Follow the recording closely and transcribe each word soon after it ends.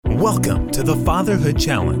Welcome to the Fatherhood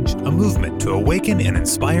Challenge, a movement to awaken and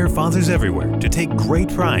inspire fathers everywhere to take great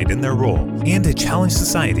pride in their role and to challenge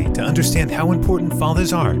society to understand how important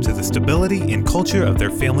fathers are to the stability and culture of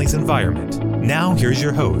their family's environment. Now, here's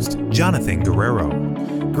your host, Jonathan Guerrero.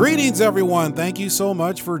 Greetings, everyone. Thank you so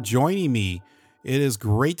much for joining me. It is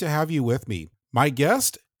great to have you with me. My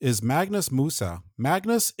guest is Magnus Musa.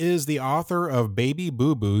 Magnus is the author of Baby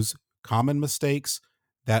Boo Boos, Common Mistakes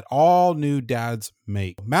That All New Dads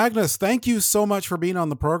Make. Magnus, thank you so much for being on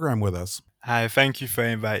the program with us. Hi, thank you for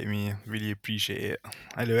inviting me. Really appreciate it.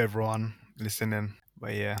 Hello, everyone listening.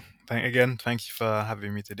 But yeah, thank you for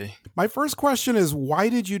having me today. My first question is, why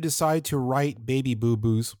did you decide to write Baby Boo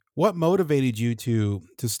Boos? What motivated you to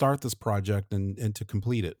start this project and to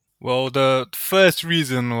complete it? Well, the first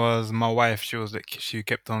reason was my wife. She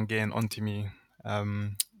kept on getting onto me.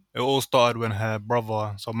 It all started when her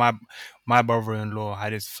brother, so my brother-in-law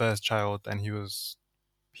had his first child, and he was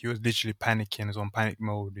literally panicking. He was on panic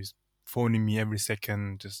mode. He's phoning me every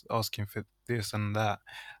second, just asking for this and that.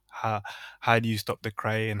 How do you stop the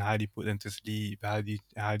crying? How do you put them to sleep? How do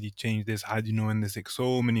you change this? How do you know when they're sick?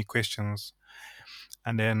 So many questions.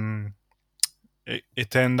 And then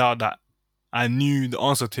it turned out that I knew the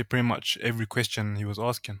answer to pretty much every question he was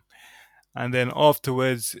asking. And then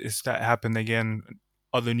afterwards, that happened again.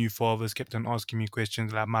 Other new fathers kept on asking me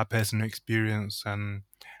questions like my personal experience, and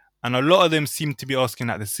a lot of them seem to be asking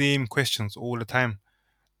like the same questions all the time.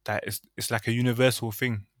 That it's like a universal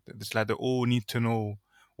thing. It's like they all need to know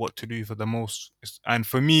what to do for the most. And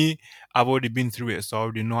for me, I've already been through it, so I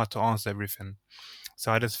already know how to answer everything.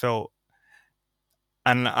 So I just felt,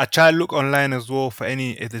 and I try to look online as well for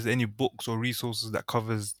if there's any books or resources that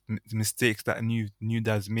covers the mistakes that new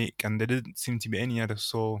dads make, and there didn't seem to be any other.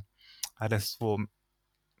 So I just thought,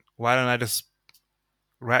 why don't I just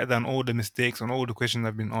write down all the mistakes and all the questions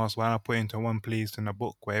I've been asked? Why not put it into one place in a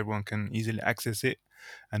book where everyone can easily access it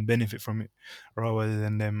and benefit from it, rather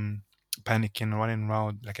than them panicking and running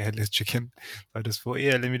around like a headless chicken? I just thought,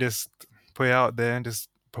 yeah, let me just put it out there and just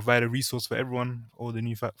provide a resource for everyone, all the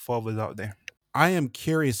new fathers out there. I am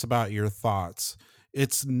curious about your thoughts.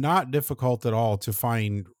 It's not difficult at all to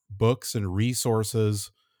find books and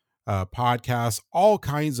resources, podcasts, all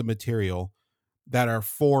kinds of material that are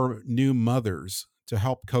for new mothers to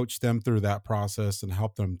help coach them through that process and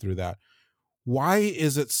help them through that. Why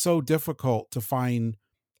is it so difficult to find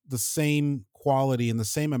the same quality and the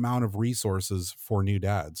same amount of resources for new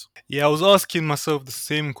dads? Yeah, I was asking myself the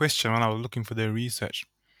same question when I was looking for the research.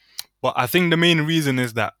 But I think the main reason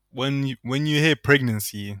is that when you hear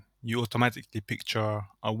pregnancy, you automatically picture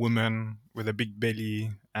a woman with a big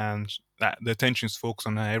belly, and that the attention is focused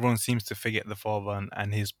on her. Everyone seems to forget the father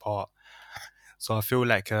and his part. So I feel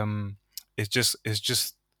like it's just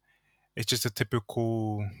a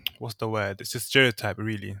typical, what's the word? It's a stereotype,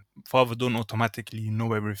 really. Father don't automatically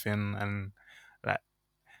know everything, and like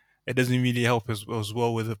it doesn't really help as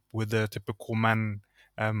well with the typical man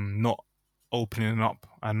not opening up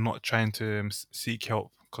and not trying to seek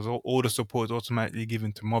help, because all the support is automatically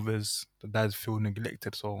given to mothers. The dads feel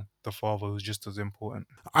neglected, so the father is just as important.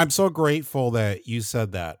 I'm so grateful that you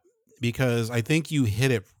said that because I think you hit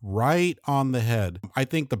it right on the head. I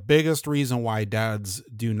think the biggest reason why dads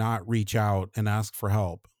do not reach out and ask for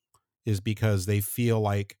help is because they feel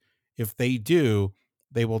like if they do,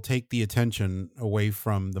 they will take the attention away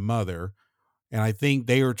from the mother. And I think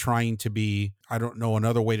they are trying to be, I don't know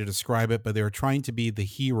another way to describe it, but they're trying to be the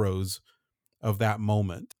heroes of that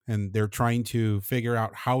moment. And they're trying to figure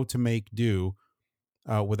out how to make do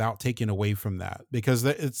without taking away from that, because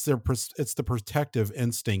it's it's the protective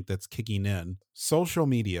instinct that's kicking in. Social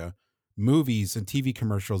media, movies, and TV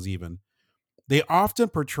commercials, even they often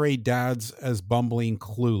portray dads as bumbling,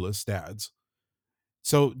 clueless dads.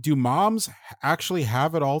 So, do moms actually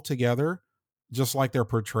have it all together, just like they're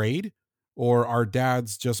portrayed, or are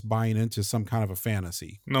dads just buying into some kind of a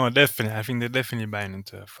fantasy? No, definitely. I think they're definitely buying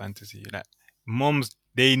into fantasy. Like moms,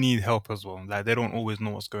 they need help as well. Like they don't always know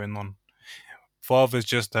what's going on. Fathers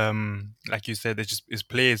just like you said, it's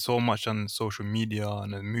played so much on social media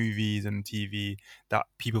and the movies and TV that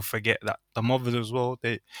people forget that the mothers as well,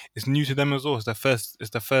 it's new to them as well. It's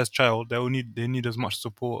the first child. They need as much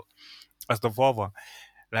support as the father.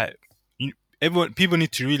 Like you, people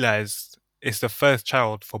need to realize it's the first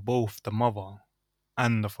child for both the mother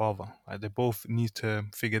and the father. Like they both need to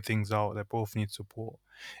figure things out. They both need support.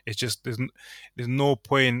 It's just there's no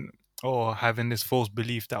point or having this false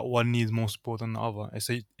belief that one needs more support than the other. It's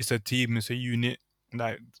a team. It's a unit.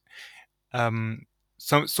 Like um,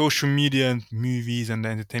 some social media and movies and the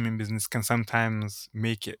entertainment business can sometimes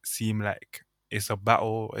make it seem like it's a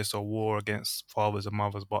battle, it's a war against fathers and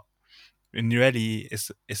mothers, but In reality,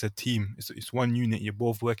 it's a team. It's one unit. You're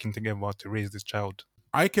both working together to raise this child.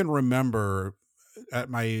 I can remember at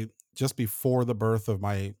my just before the birth of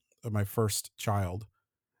my first child,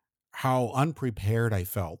 how unprepared I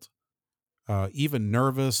felt. Even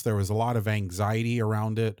nervous. There was a lot of anxiety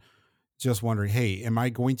around it. Just wondering, hey, am I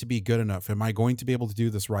going to be good enough? Am I going to be able to do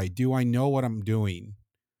this right? Do I know what I'm doing?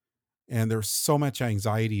 And there's so much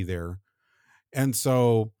anxiety there. And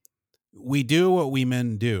so we do what we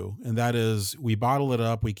men do, and that is we bottle it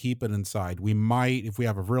up, we keep it inside. We might, if we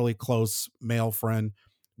have a really close male friend,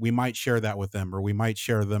 we might share that with them, or we might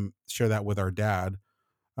share that with our dad.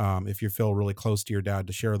 If you feel really close to your dad,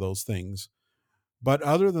 to share those things. But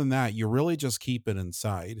other than that, you really just keep it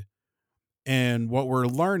inside. And what we're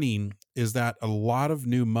learning is that a lot of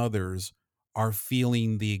new mothers are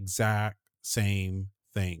feeling the exact same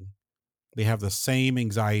thing. They have the same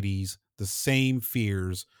anxieties, the same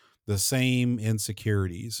fears, the same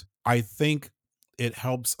insecurities. I think it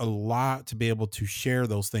helps a lot to be able to share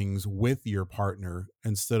those things with your partner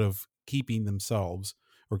instead of keeping themselves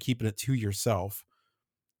or keeping it to yourself,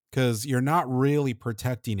 because you're not really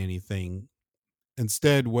protecting anything.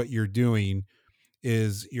 Instead, what you're doing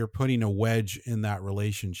is you're putting a wedge in that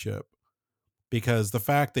relationship, because the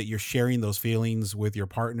fact that you're sharing those feelings with your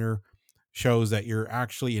partner shows that you're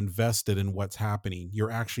actually invested in what's happening.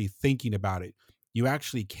 You're actually thinking about it. You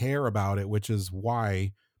actually care about it, which is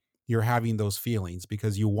why you're having those feelings,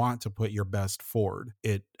 because you want to put your best forward.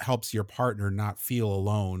 It helps your partner not feel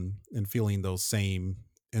alone and feeling those same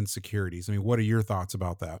insecurities. I mean, what are your thoughts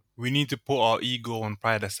about that? We need to put our ego and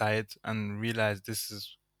pride aside and realize this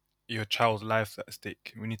is your child's life at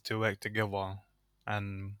stake. We need to work together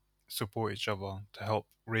and support each other to help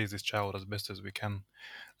raise this child as best as we can.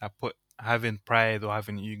 I put having pride or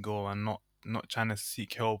having ego and not trying to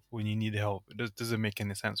seek help when you need help. It doesn't make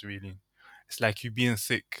any sense really. It's like you being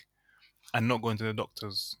sick and not going to the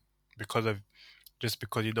doctors because of just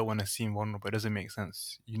because you don't want to seem vulnerable. It doesn't make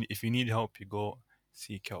sense. If you need help, you go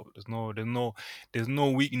seek help. There's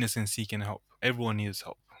no weakness in seeking help. Everyone needs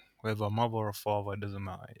help. Whether mother or father, it doesn't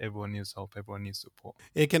matter. Everyone needs help. Everyone needs support.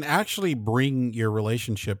 It can actually bring your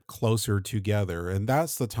relationship closer together, and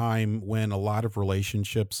that's the time when a lot of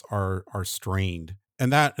relationships are strained.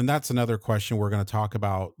 And that's another question we're going to talk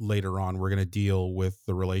about later on. We're going to deal with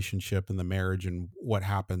the relationship and the marriage and what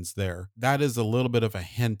happens there. That is a little bit of a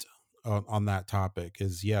hint on that topic.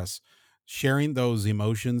 Is yes, sharing those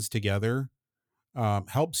emotions together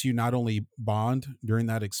helps you not only bond during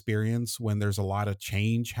that experience when there's a lot of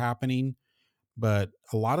change happening, but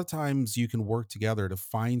a lot of times you can work together to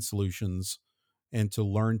find solutions and to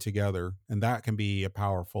learn together. And that can be a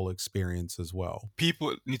powerful experience as well.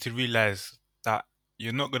 People need to realize that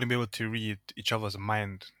you're not going to be able to read each other's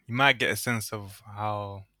mind. You might get a sense of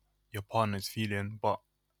how your partner is feeling, but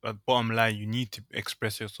at bottom line, you need to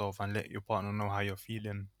express yourself and let your partner know how you're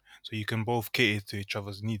feeling, so you can both cater to each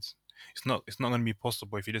other's needs. It's not going to be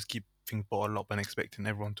possible if you just keep things bottled up and expecting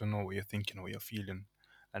everyone to know what you're thinking or what you're feeling.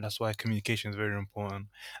 And that's why communication is very important. And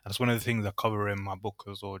that's one of the things I cover in my book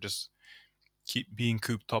as well. Just keep being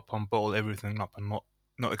cooped up and bottle everything up and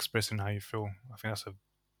not expressing how you feel. I think that's a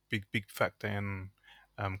big factor in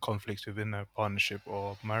conflicts within a partnership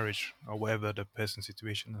or marriage or whatever the person's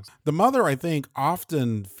situation is. The mother, I think,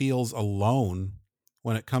 often feels alone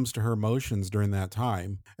when it comes to her emotions during that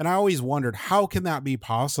time. And I always wondered, how can that be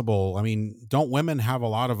possible? I mean, don't women have a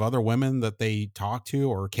lot of other women that they talk to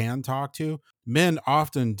or can talk to? Men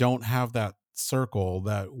often don't have that circle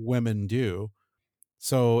that women do.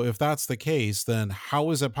 So if that's the case, then how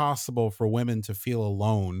is it possible for women to feel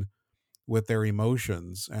alone with their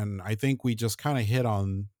emotions? And I think we just kind of hit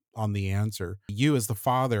on the answer. You as the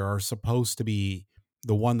father are supposed to be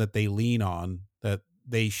the one that they lean on, that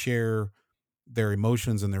they share their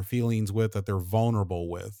emotions and their feelings with, that they're vulnerable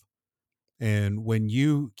with. And when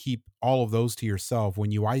you keep all of those to yourself, when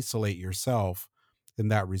you isolate yourself in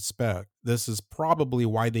that respect, this is probably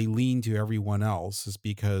why they lean to everyone else, is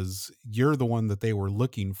because you're the one that they were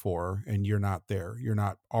looking for and you're not there. You're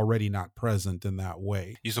not already not present in that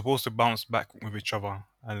way. You're supposed to bounce back with each other,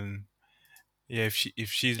 and yeah, if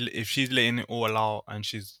she's letting it all out and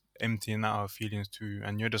she's emptying out her feelings too,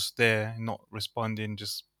 and you're just there, not responding,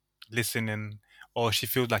 just listening, or she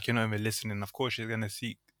feels like you're not even listening, of course she's gonna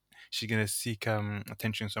seek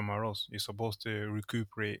attention somewhere else. You're supposed to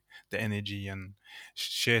recuperate the energy and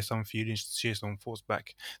share some feelings, share some thoughts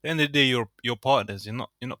back. At the end of the day, your partners. You're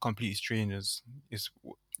not complete strangers. It's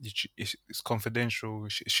confidential.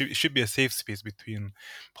 It should be a safe space between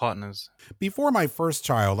partners. Before my first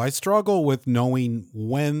child, I struggle with knowing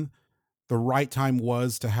when the right time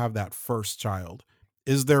was to have that first child.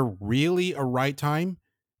 Is there really a right time?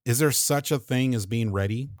 Is there such a thing as being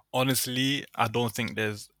ready? Honestly, I don't think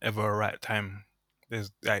there's ever a right time.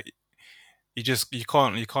 There's like you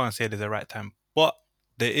can't say there's a right time, but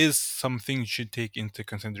there is some things you should take into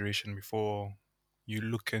consideration before you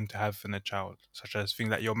look into having a child, such as things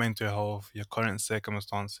like your mental health, your current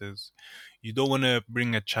circumstances. You don't want to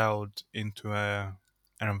bring a child into an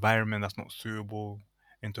environment that's not suitable,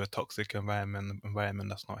 into a toxic environment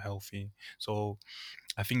that's not healthy. So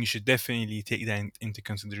I think you should definitely take that into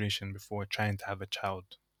consideration before trying to have a child.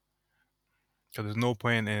 Because there's no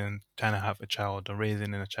point in trying to have a child or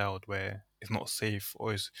raising a child where it's not safe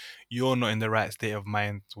or it's, you're not in the right state of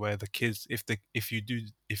mind where the kids, if you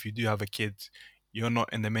do have a kid, you're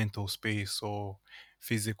not in the mental space or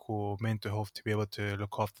physical mental health to be able to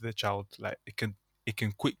look after the child. Like it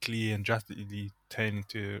can quickly and drastically turn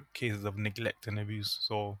into cases of neglect and abuse.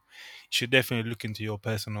 So you should definitely look into your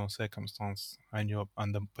personal circumstance and your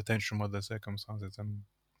and the potential mother circumstances and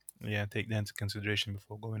yeah, take that into consideration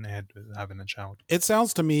before going ahead with having a child. It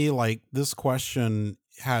sounds to me like this question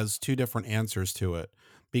has two different answers to it,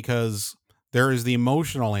 because there is the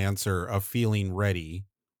emotional answer of feeling ready,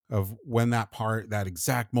 of when that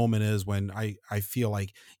exact moment is when I feel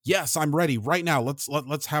like, yes, I'm ready right now.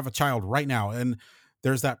 Let's have a child right now. And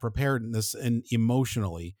there's that preparedness and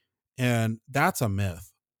emotionally. And that's a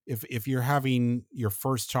myth. If you're having your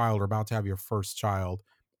first child or about to have your first child,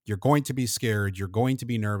 you're going to be scared, you're going to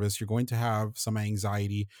be nervous, you're going to have some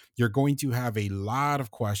anxiety, you're going to have a lot of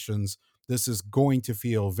questions. This is going to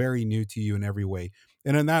feel very new to you in every way.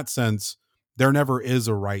 And in that sense, there never is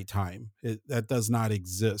a right time. That does not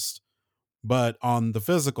exist. But on the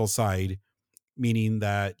physical side, meaning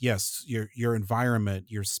that yes, your environment,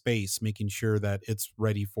 your space, making sure that it's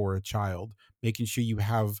ready for a child, making sure you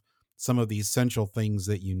have some of the essential things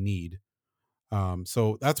that you need.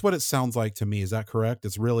 So that's what it sounds like to me. Is that correct?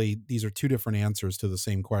 It's really, these are two different answers to the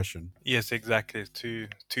same question. Yes, exactly.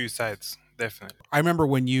 Two sides, definitely. I remember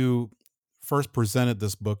when you first presented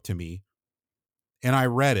this book to me and I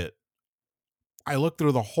read it, I looked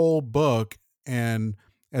through the whole book, and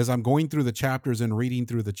as I'm going through the chapters and reading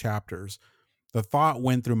through the chapters, the thought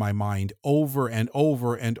went through my mind over and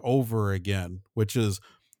over and over again, which is,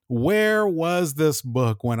 where was this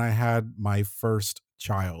book when I had my first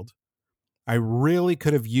child? I really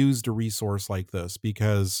could have used a resource like this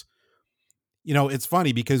because, it's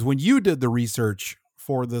funny because when you did the research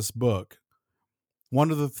for this book, one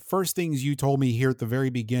of the first things you told me here at the very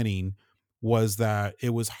beginning was that it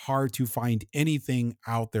was hard to find anything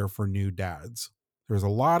out there for new dads. There's a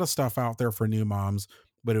lot of stuff out there for new moms,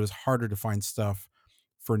 but it was harder to find stuff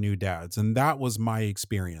for new dads. And that was my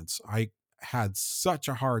experience. I had such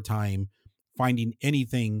a hard time finding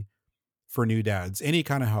anything for new dads, any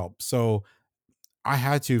kind of help. So I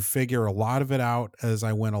had to figure a lot of it out as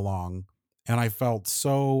I went along. And I felt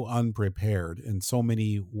so unprepared in so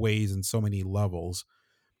many ways and so many levels.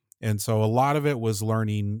 And so a lot of it was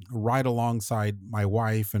learning right alongside my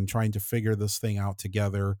wife and trying to figure this thing out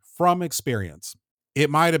together from experience.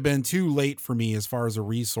 It might have been too late for me as far as a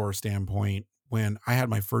resource standpoint when I had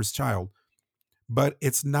my first child, but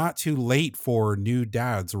it's not too late for new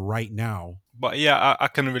dads right now. But yeah, I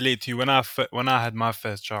can relate to you. When I had my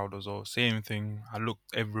first child as well, same thing. I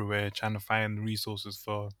looked everywhere trying to find resources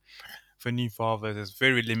for new fathers. It's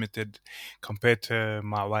very limited compared to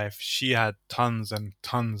my wife. She had tons and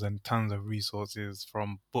tons and tons of resources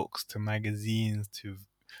from books to magazines to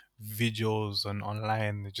videos and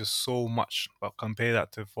online. There's just so much. But compare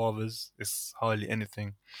that to fathers, it's hardly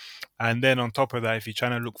anything. And then on top of that, if you're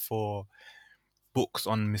trying to look for books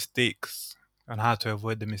on mistakes and how to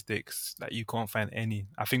avoid the mistakes, like you can't find any.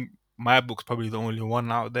 I think my book's probably the only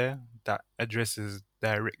one out there that addresses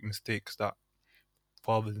direct mistakes that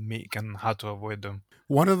fathers make and how to avoid them.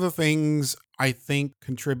 One of the things I think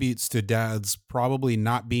contributes to dads probably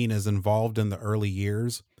not being as involved in the early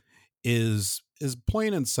years is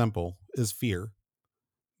plain and simple, is fear.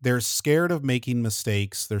 They're scared of making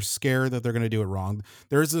mistakes. They're scared that they're going to do it wrong.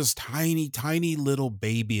 There's this tiny, tiny little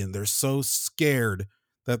baby, and they're so scared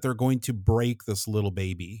that they're going to break this little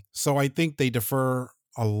baby. So I think they defer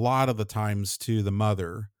a lot of the times to the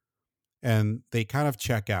mother, and they kind of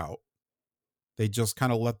check out. They just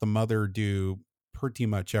kind of let the mother do pretty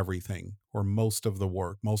much everything or most of the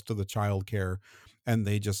work, most of the childcare, and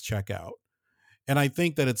they just check out. And I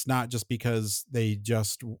think that it's not just because they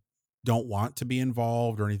just don't want to be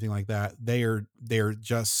involved or anything like that. They're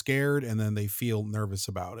just scared, and then they feel nervous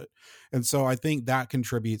about it. And so I think that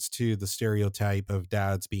contributes to the stereotype of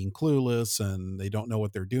dads being clueless and they don't know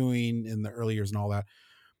what they're doing in the early years and all that.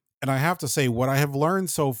 And I have to say, what I have learned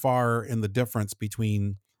so far in the difference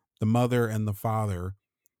between the mother and the father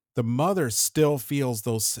The mother still feels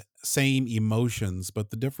those same emotions, but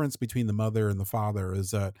the difference between the mother and the father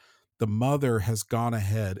is that the mother has gone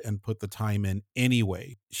ahead and put the time in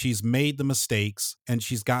anyway. She's made the mistakes and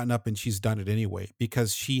she's gotten up and she's done it anyway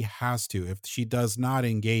because she has to. If she does not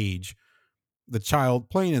engage, the child,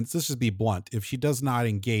 plain and let's just be blunt, if she does not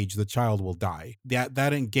engage, the child will die.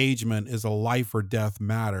 That engagement is a life or death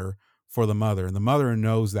matter for the mother, and the mother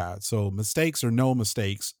knows that. So mistakes or no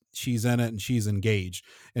mistakes, she's in it and she's engaged,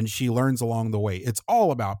 and she learns along the way. It's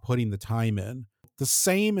all about putting the time in. The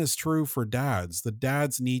same is true for dads. The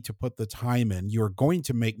dads need to put the time in. You're going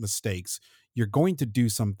to make mistakes. You're going to do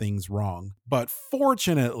some things wrong. But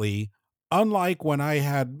fortunately, unlike when I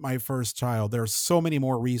had my first child, there are so many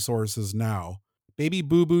more resources now. Baby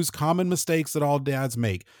boo boos, common mistakes that all dads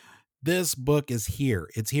make. This book is here.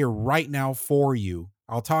 It's here right now for you.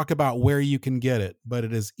 I'll talk about where you can get it, but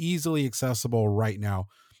it is easily accessible right now.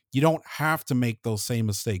 You don't have to make those same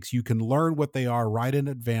mistakes. You can learn what they are right in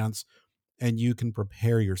advance and you can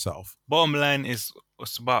prepare yourself. Bottom line is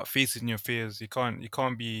it's about facing your fears. You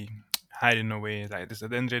can't be hiding away like this. At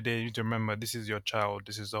the end of the day, you need to remember this is your child.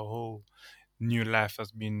 This is a whole new life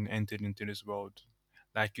has been entered into this world.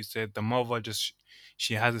 Like you said, the mother just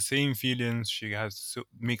she has the same feelings. She has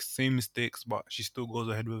makes same mistakes, but she still goes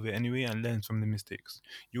ahead with it anyway and learns from the mistakes.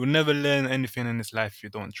 You will never learn anything in this life if you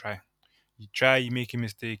don't try. You try, you make a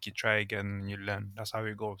mistake, you try again, and you learn. That's how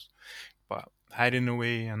it goes. But hiding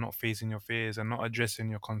away and not facing your fears and not addressing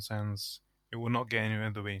your concerns, it will not get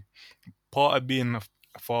anywhere the way. Part of being a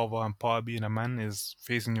father and part of being a man is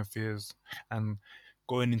facing your fears and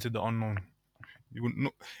going into the unknown. You would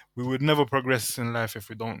no, we would never progress in life if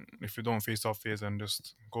we don't face our fears and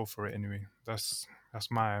just go for it anyway. That's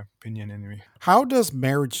my opinion anyway. How does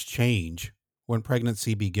marriage change when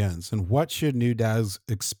pregnancy begins? And what should new dads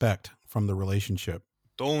expect from the relationship?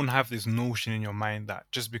 Don't have this notion in your mind that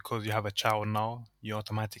just because you have a child now, you're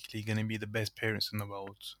automatically gonna be the best parents in the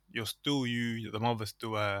world. You're still you, the mother's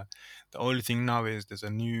still the only thing now is there's a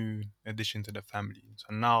new addition to the family.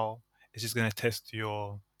 So now it's just gonna test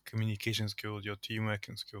your communication skills, your teamwork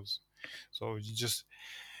and skills. So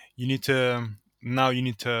you need to now you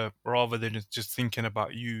need to rather than just thinking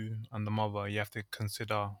about you and the mother, you have to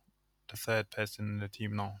consider the third person in the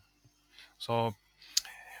team now. So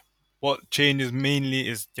what changes mainly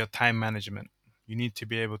is your time management. You need to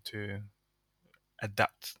be able to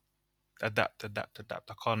adapt, adapt.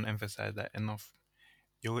 I can't emphasize that enough.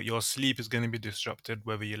 Your sleep is going to be disrupted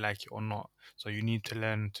whether you like it or not. So you need to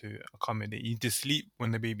learn to accommodate. You need to sleep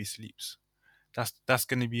when the baby sleeps. That's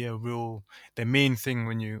going to be the main thing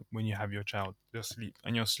when you have your child, your sleep,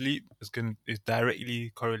 and your sleep is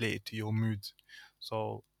directly correlated to your mood.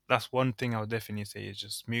 So that's one thing I would definitely say is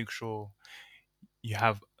just make sure you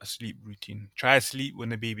have a sleep routine. Try to sleep when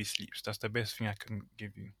the baby sleeps. That's the best thing I can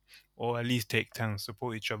give you. Or at least take turns,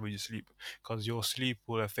 support each other with your sleep. Because your sleep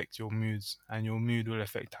will affect your moods, and your mood will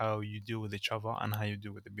affect how you deal with each other and how you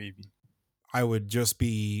deal with the baby. I would just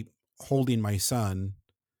be holding my son,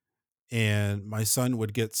 and my son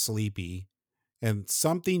would get sleepy, and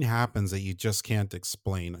something happens that you just can't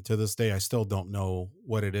explain. To this day, I still don't know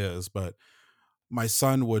what it is, but my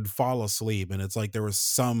son would fall asleep, and it's like there was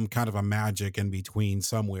some kind of a magic in between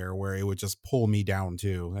somewhere where it would just pull me down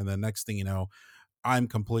too. And the next thing you know, I'm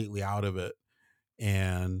completely out of it.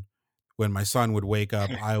 And when my son would wake up,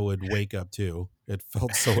 I would wake up too. It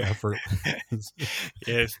felt so effortless.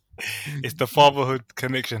 Yes, it's the fatherhood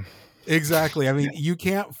connection. Exactly. I mean, you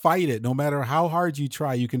can't fight it no matter how hard you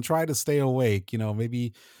try. You can try to stay awake,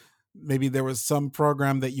 maybe there was some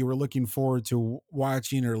program that you were looking forward to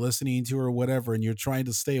watching or listening to or whatever, and you're trying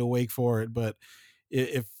to stay awake for it, but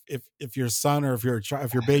if your son or if your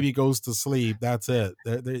baby goes to sleep, that's it.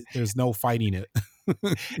 There's no fighting it.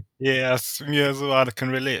 Yeah, me as well. I can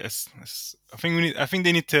relate. I think I think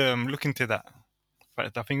they need to look into that.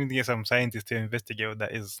 But I think we need to get some scientists to investigate what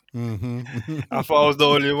that is. Hmm. I thought I was the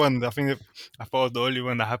only one. I thought I was the only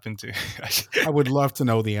one that happened to. I would love to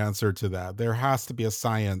know the answer to that. There has to be a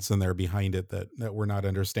science in there behind it that we're not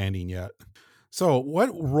understanding yet. So,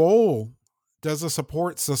 what role does a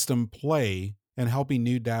support system play in helping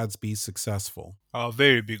new dads be successful? A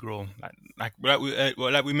very big role. Like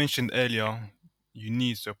we mentioned earlier, you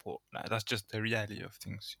need support. Like that's just the reality of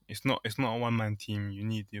things. It's not a one man team. You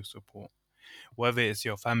need your support, whether it's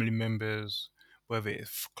your family members, whether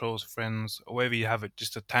it's close friends, or whether you have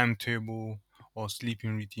just a timetable or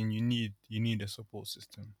sleeping routine. You need a support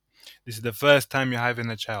system. This is the first time you're having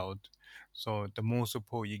a child, so the more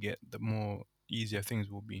support you get, the more easier things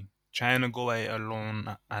will be. Trying to go at it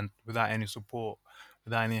alone and without any support,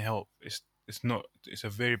 without any help, it's a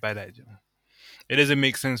very bad idea. It doesn't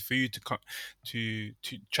make sense for you to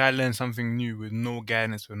try to learn something new with no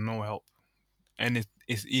guidance, with no help. And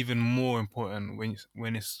it's even more important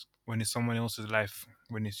when it's someone else's life,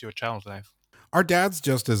 when it's your child's life. Are dads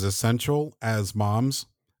just as essential as moms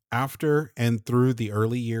after and through the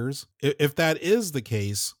early years? If that is the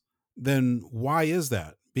case, then why is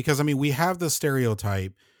that? Because I mean, we have the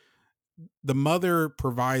stereotype the mother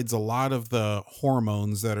provides a lot of the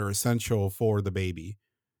hormones that are essential for the baby.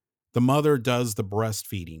 The mother does the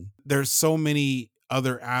breastfeeding. There's so many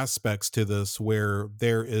other aspects to this where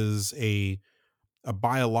there is a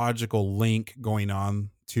biological link going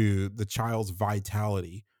on to the child's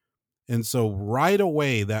vitality. And so right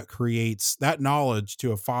away that creates that knowledge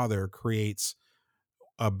to a father creates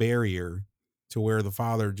a barrier to where the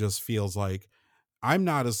father just feels like I'm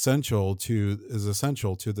not essential to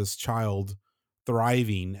this child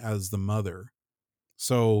thriving as the mother.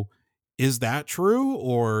 So is that true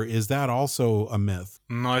or is that also a myth?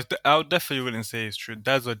 No, I definitely wouldn't say it's true.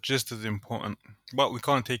 Dads are just as important, but we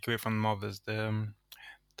can't take away from mothers. The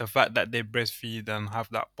fact that they breastfeed and have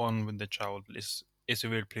that bond with the child is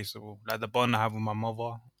irreplaceable. Like the bond I have with my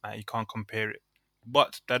mother, like you can't compare it.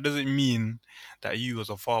 But that doesn't mean that you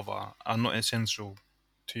as a father are not essential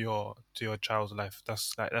to your child's life.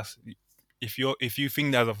 That's if you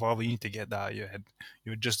think that as a father, you need to get that out of your head.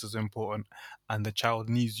 You're just as important, and the child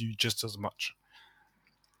needs you just as much.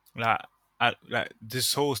 Like, like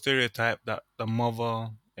this whole stereotype that the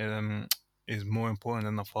mother is more important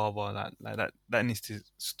than the father, that needs to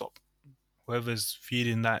stop. Whoever's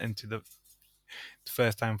feeding that into the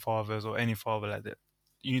first time fathers or any father like that,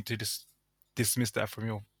 you need to just dismiss that from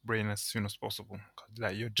your brain as soon as possible. 'Cause,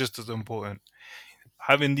 like, you're just as important.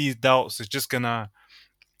 Having these doubts is just gonna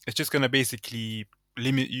basically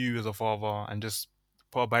limit you as a father and just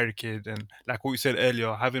put a barricade. And like what we said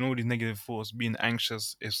earlier, having all these negative thoughts, being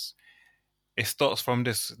anxious, is it starts from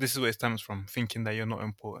this. This is where it stems from, thinking that you're not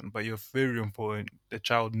important, but you're very important. The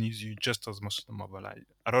child needs you just as much as the mother. Like,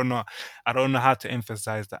 I don't know how to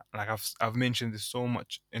emphasize that. Like, I've mentioned this so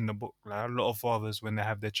much in the book. Like, a lot of fathers, when they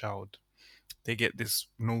have their child, they get this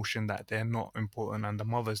notion that they're not important and the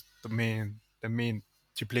mother's the main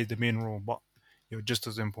she plays the main role, but you're just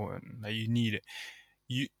as important. Like, you need it.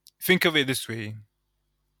 You think of it this way: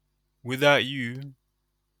 without you,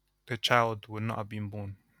 the child would not have been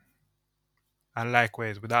born. And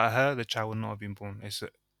likewise, without her, the child would not have been born.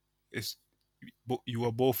 It's you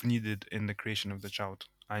are both needed in the creation of the child,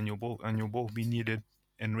 and you'll both be needed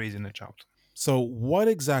in raising the child. So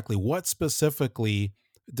what specifically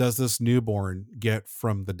does this newborn get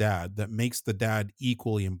from the dad that makes the dad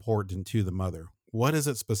equally important to the mother? What is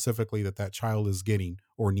it specifically that that child is getting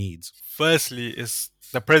or needs? Firstly, it's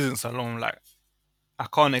the presence alone. Like, I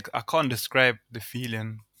can't describe the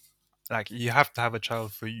feeling. Like, you have to have a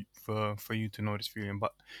child for you to know this feeling.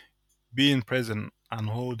 But being present and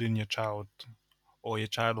holding your child, or your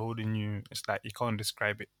child holding you, it's like you can't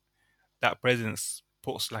describe it. That presence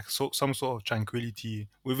puts like some sort of tranquility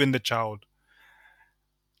within the child.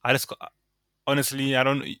 I just honestly, I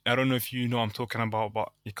don't know if you know what I'm talking about,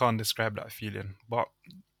 but you can't describe that feeling. But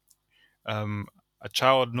um, a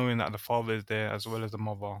child knowing that the father is there as well as the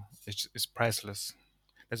mother, it's priceless.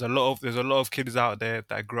 There's a lot of kids out there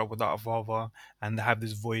that grew up without a father and they have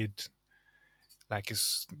this void. Like,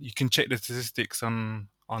 you can check the statistics on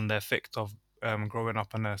the effect of growing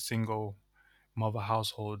up in a single mother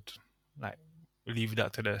household. Like, leave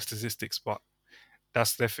that to the statistics, but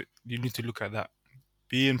you need to look at that.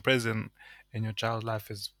 Being present in your child's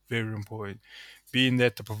life is very important. Being there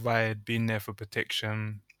to provide, being there for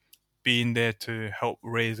protection, being there to help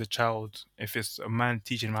raise a child. If it's a man,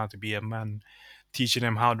 teaching him how to be a man, teaching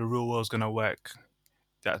him how the real world's gonna work.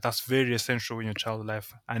 That's very essential in your child's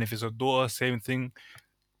life. And if it's a daughter, same thing.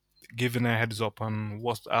 Giving a heads up on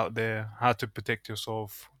what's out there, how to protect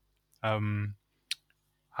yourself, um,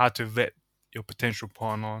 how to vet your potential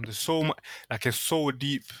partner. There's so much, like, it's so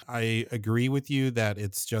deep. I agree with you that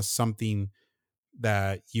it's just something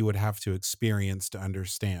that you would have to experience to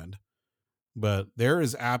understand. But there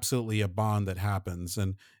is absolutely a bond that happens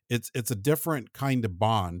and it's a different kind of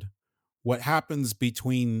bond. What happens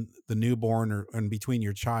between the newborn and between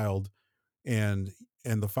your child and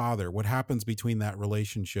the father, what happens between that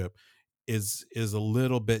relationship is a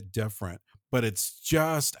little bit different, but it's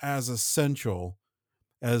just as essential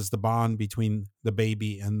as the bond between the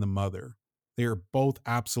baby and the mother. They are both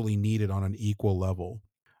absolutely needed on an equal level.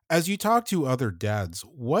 As you talk to other dads,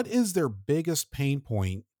 what is their biggest pain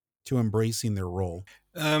point to embracing their role?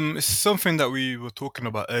 It's something that we were talking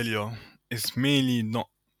about earlier. It's mainly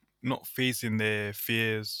not facing their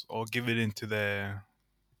fears or giving in to their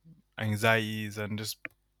anxieties and just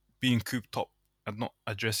being cooped up and not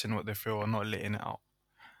addressing what they feel or not letting it out.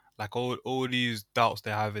 Like all these doubts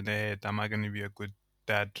they have in their head. Am I going to be a good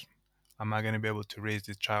dad? Am I going to be able to raise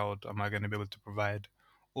this child? Am I going to be able to provide?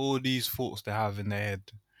 All these thoughts they have in their head,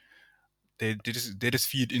 they just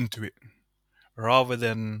feed into it, rather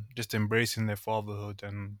than just embracing their fatherhood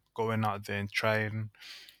and going out there and trying,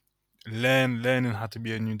 learning how to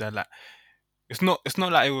be a new dad. Like, it's not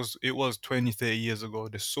like it was 20, 30 years ago.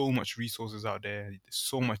 There's so much resources out there. There's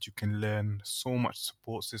so much you can learn. There's so much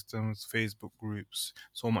support systems, Facebook groups,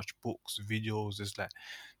 so much books, videos. It's like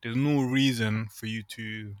there's no reason for you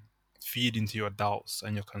to feed into your doubts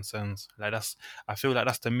and your concerns. Like I feel like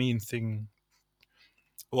that's the main thing.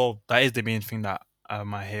 Well, that is the main thing that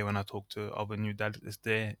I hear when I talk to other new dads. It's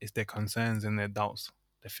their concerns and their doubts.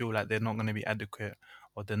 They feel like they're not going to be adequate,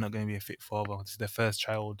 or they're not going to be a fit father. This is their first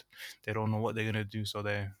child. They don't know what they're going to do, so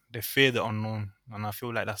they fear the unknown. And I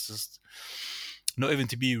feel like that's just, not even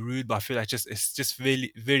to be rude, but I feel like it's just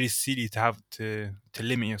very, very silly to have to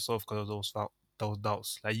limit yourself because of those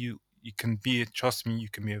doubts. Like you can be, trust me, you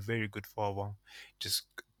can be a very good father. Just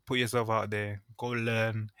put yourself out there, go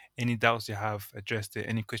learn. Any doubts you have, address it.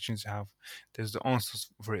 Any questions you have, there's the answers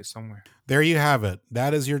for it somewhere. There you have it.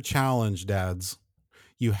 That is your challenge, dads.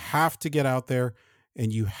 You have to get out there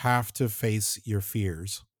and you have to face your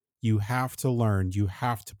fears. You have to learn. You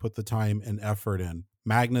have to put the time and effort in.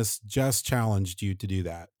 Magnus just challenged you to do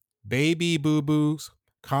that. Baby boo-boos,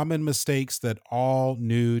 common mistakes that all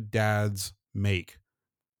new dads make.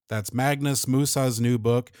 That's Magnus Musa's new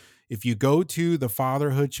book. If you go to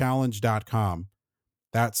thefatherhoodchallenge.com,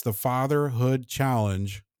 that's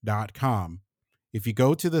thefatherhoodchallenge.com. If you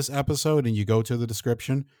go to this episode and you go to the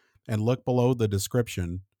description and look below the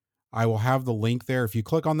description, I will have the link there. If you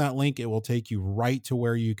click on that link, it will take you right to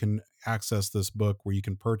where you can access this book, where you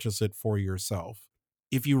can purchase it for yourself.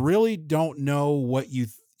 If you really don't know what you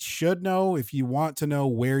should know, if you want to know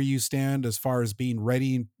where you stand as far as being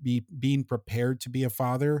ready and being prepared to be a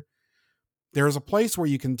father, there's a place where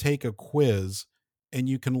you can take a quiz and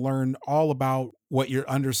you can learn all about what your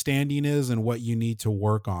understanding is and what you need to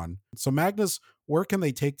work on. So Magnus, where can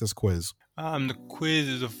they take this quiz? The quiz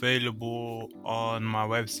is available on my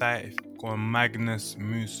website. Go on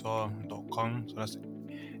magnusmusa.com. So that's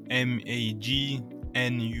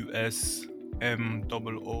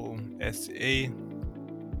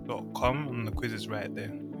magnusmusa.com, and the quiz is right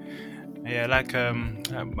there. Yeah, like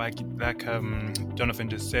Jonathan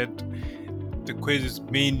just said, the quiz is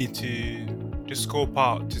mainly to just scope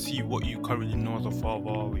out to see what you currently know as a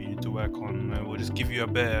father, what you need to work on. We'll just give you a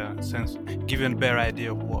better sense, give you a better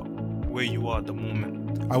idea of where you are at the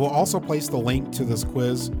moment. I will also place the link to this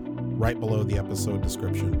quiz right below the episode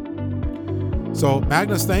description. So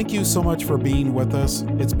Magnus, thank you so much for being with us.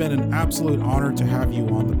 It's been an absolute honor to have you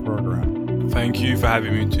on the program. Thank you for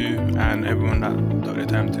having me too, and everyone that took the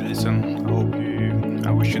time to listen.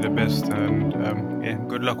 I wish you the best, and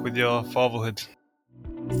good luck with your fatherhood.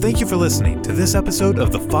 Thank you for listening to this episode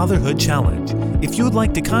of the Fatherhood Challenge. If you would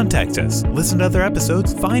like to contact us, listen to other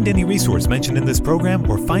episodes, find any resource mentioned in this program,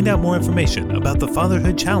 or find out more information about the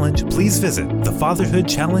Fatherhood Challenge, please visit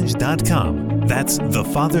thefatherhoodchallenge.com. That's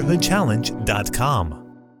thefatherhoodchallenge.com.